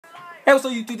Hey, what's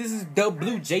up, YouTube? This is the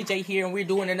Blue JJ here, and we're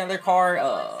doing another car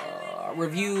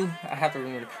review. I have to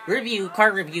remember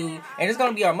car review, and it's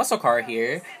gonna be our muscle car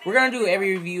here. We're gonna do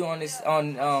every review on this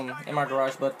in my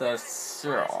garage, but the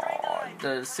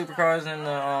supercars and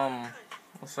the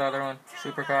what's the other one?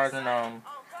 Supercars and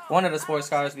one of the sports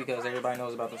cars, because everybody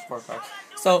knows about the sports cars.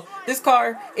 So this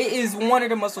car, it is one of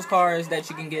the muscle cars that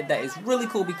you can get that is really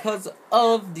cool because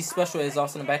of the special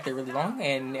exhaust in the back. They're really long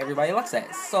and everybody likes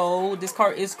that. So this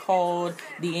car is called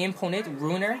the Imponent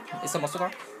Ruiner. It's a muscle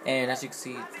car, and as you can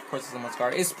see, of course, it's a muscle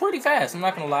car. It's pretty fast. I'm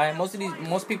not gonna lie. Most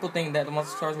people think that the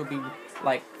muscle cars would be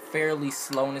like fairly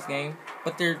slow in this game,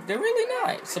 but they're really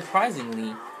not.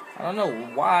 Surprisingly, I don't know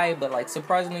why, but like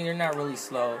surprisingly, they're not really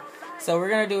slow. So we're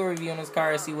gonna do a review on this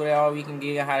car and see what all we can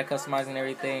get, how to customize and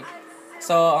everything.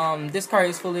 So this car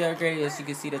is fully upgraded. As you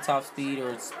can see, the top speed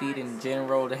or speed in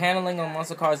general. The handling on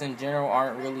muscle cars in general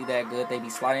aren't really that good. They be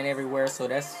sliding everywhere, so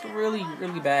that's really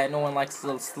bad. No one likes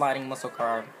a sliding muscle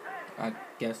car, I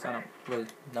guess. I don't really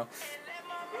know.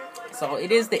 So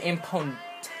it is the Imponte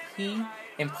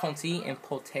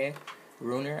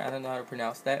Ruiner. I don't know how to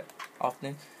pronounce that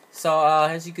often. So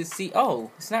as you can see, oh,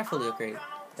 it's not fully upgraded.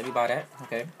 Let me buy that.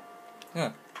 Okay.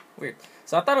 Huh, weird.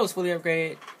 So I thought it was fully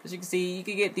upgraded. As you can see, you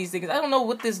can get these things. I don't know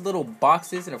what this little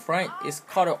box is in the front. It's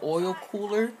called an oil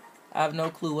cooler. I have no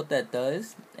clue what that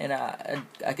does, and I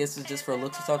guess it's just for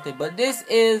looks or something. But this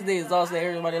is the exhaust that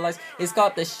everybody likes. It's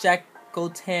called the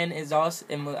Gta5 exhaust,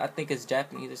 and I think it's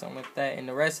Japanese or something like that. And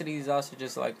the rest of these exhausts are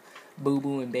just like Boo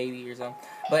Boo and Baby or something.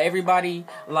 But everybody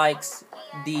likes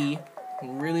the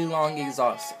really long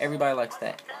exhaust. Everybody likes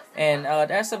that, and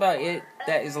that's about it.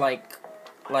 That is like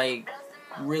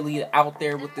really out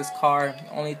there with this car.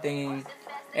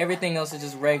 Everything else is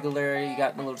just regular. You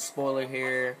got the little spoiler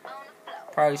here.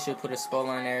 Probably should put a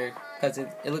spoiler in there because it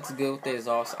looks good with the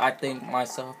exhaust, I think,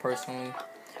 myself personally.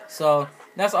 So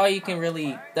that's all you can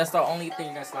really, that's the only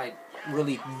thing that's like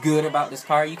really good about this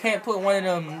car. You can't put one of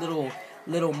them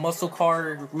little muscle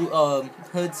car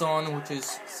hoods on, which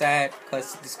is sad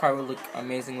because this car would look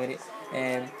amazing with it.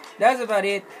 And that's about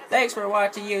it. Thanks for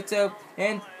watching, YouTube,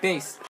 and peace.